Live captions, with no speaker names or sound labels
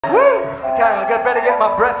Woo! Okay, I better get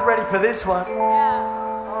my breath ready for this one.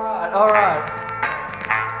 Yeah. All right.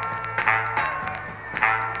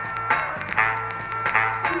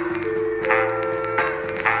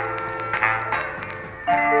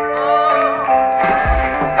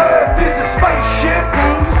 Earth is a spaceship.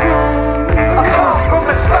 I come from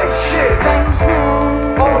a spaceship.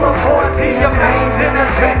 All aboard the amazing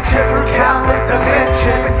adventure through countless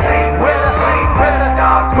dimensions. We sing with the flame, where the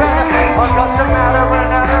stars, with the angels. I've got some matter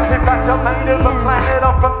and atoms. In fact, I'm made of a planet.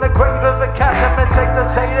 I'm from the grave of a chasm. It's safe to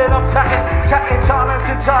say that I'm sat in silence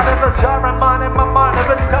inside of a siren mind. In my mind of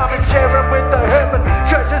its time and sharing with the heaven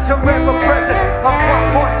treasures are ever present. I'm one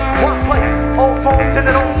point, one place, all forms and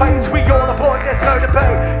it all fades. We all aboard, there's no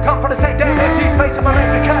debate. Come from the same damn empty space and my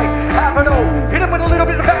name decay. Have it all, hit it with a little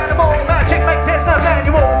bit of animal magic. Make there's no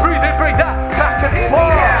manual. Breathe in, breathe out, back and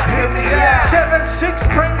forth. 7-6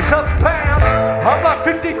 springs of pounds. I'm like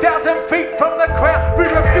 50,000 feet from the ground. We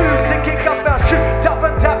refuse to kick up our shoot. Tap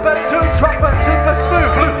and tap and do drop and super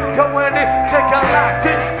smooth. Loop going into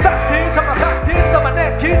galactic. Fact is, I'm a baptist, I'm a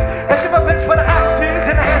neck is. As if a bench where the axe is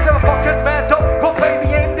in the hands of a fucking mad dog. Called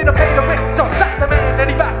baby end in a paid of it. So I sacked the man and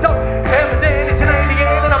he backed up. And then he's an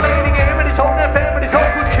alien and I'm aiding him and he's holding a family, he's all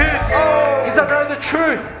good kids. Cause I know the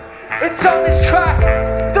truth. It's on this track.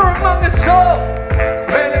 They're among us all.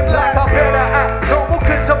 Men in black, I better act normal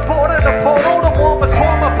cause I'm bored of the portal. The warmest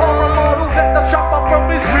swarm upon a model that the shop I'm from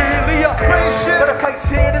is really a spaceship. But I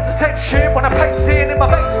face it, it's the same shit when I place it in my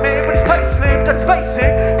basement. When it's face slipped, that's basic.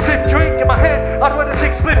 Slip drink in my hand, I don't want to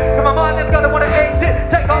think split. In my mind, I'm gonna wanna exit.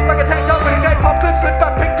 Take off like a tank top with a gay pop good. Slip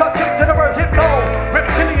back, pink cartoons in a row, hit gold.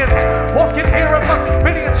 Reptilians, walking here amongst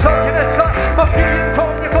millions, soaking as like my billion,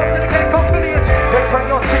 calling your calls in a game called millions. They prey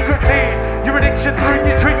on secret need, your addiction through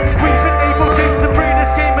your drink. Weaving evil deeds to breed a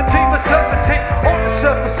scheme and team of serpentine. On the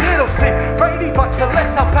surface it'll seem Brady bunch for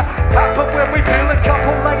less unpack. Happen when we peel a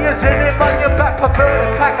couple layers in it. On your back,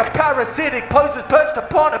 perverted pack of parasitic poses perched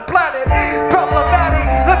upon a planet. Problematic,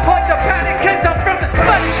 the point of panic is I'm from the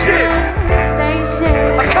spaceship.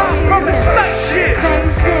 I come from the spaceship.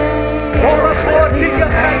 All aboard the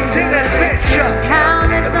amazing adventure.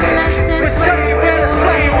 Countless dimensions. We're staying where the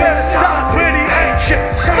flame, where the stars, where the ancient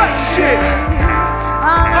spaceship.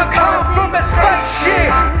 I come from a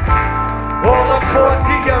spaceship. All aboard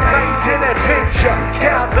the amazing adventure.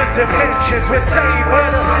 Countless dimensions. We're staying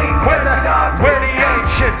where the flame, where the stars, where the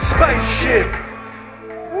ancient spaceship.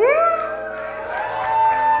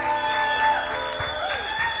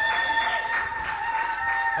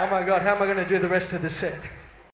 Oh my God, how am I going to do the rest of the set?